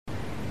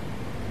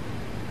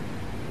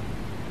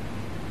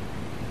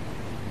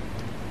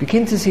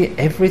Begin to see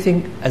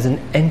everything as an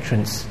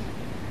entrance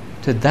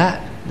to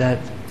that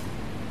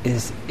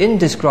is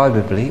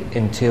indescribably,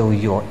 until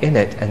you're in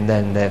it and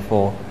then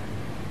therefore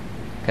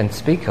can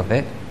speak of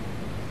it,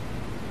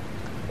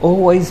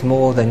 always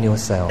more than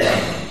yourself.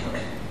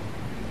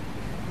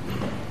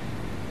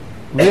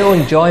 Real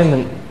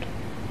enjoyment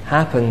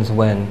happens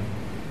when,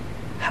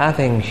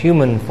 having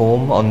human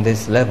form on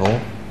this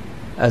level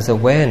as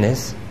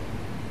awareness,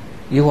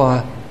 you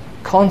are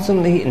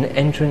constantly an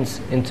entrance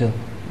into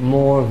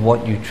more of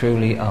what you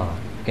truly are,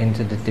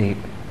 into the deep.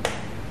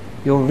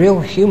 Your real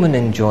human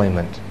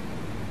enjoyment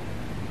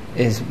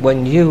is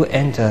when you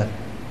enter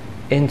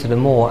into the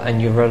more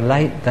and you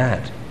relate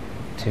that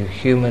to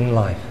human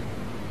life.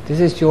 This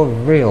is your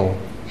real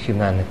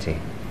humanity,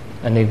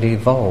 and it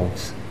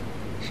evolves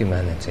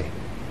humanity.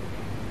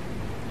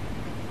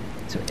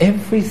 So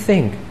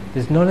everything,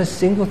 there's not a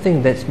single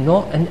thing that's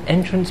not an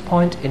entrance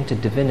point into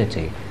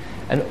divinity,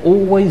 and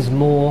always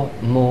more,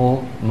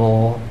 more,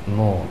 more,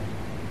 more.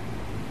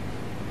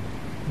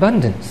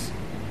 Abundance.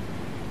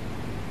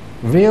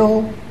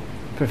 Real,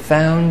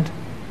 profound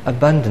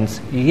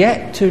abundance,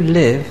 yet to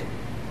live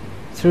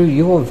through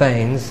your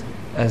veins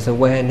as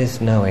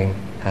awareness, knowing,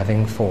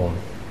 having form.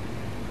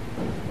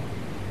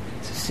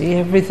 So see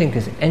everything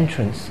as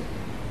entrance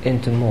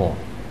into more.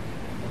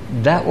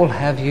 That will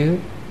have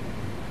you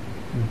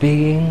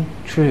being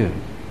true.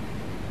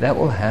 That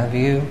will have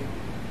you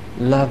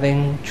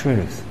loving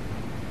truth.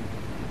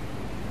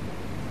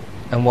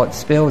 And what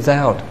spills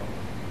out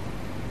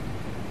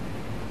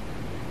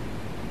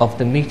of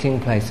the meeting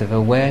place of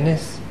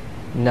awareness,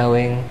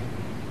 knowing,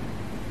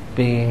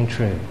 being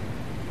true.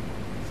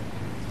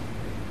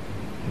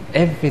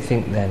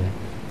 Everything then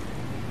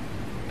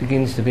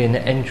begins to be an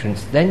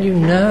entrance. Then you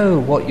know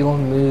what you're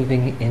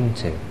moving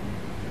into.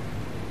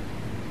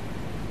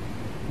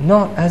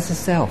 Not as a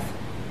self,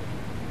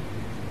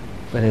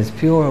 but as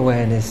pure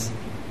awareness,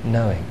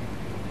 knowing.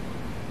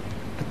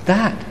 But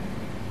that,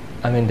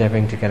 I'm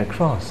endeavouring to get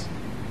across,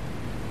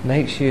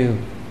 makes you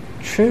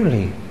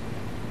truly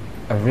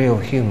a real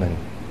human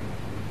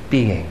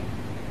being.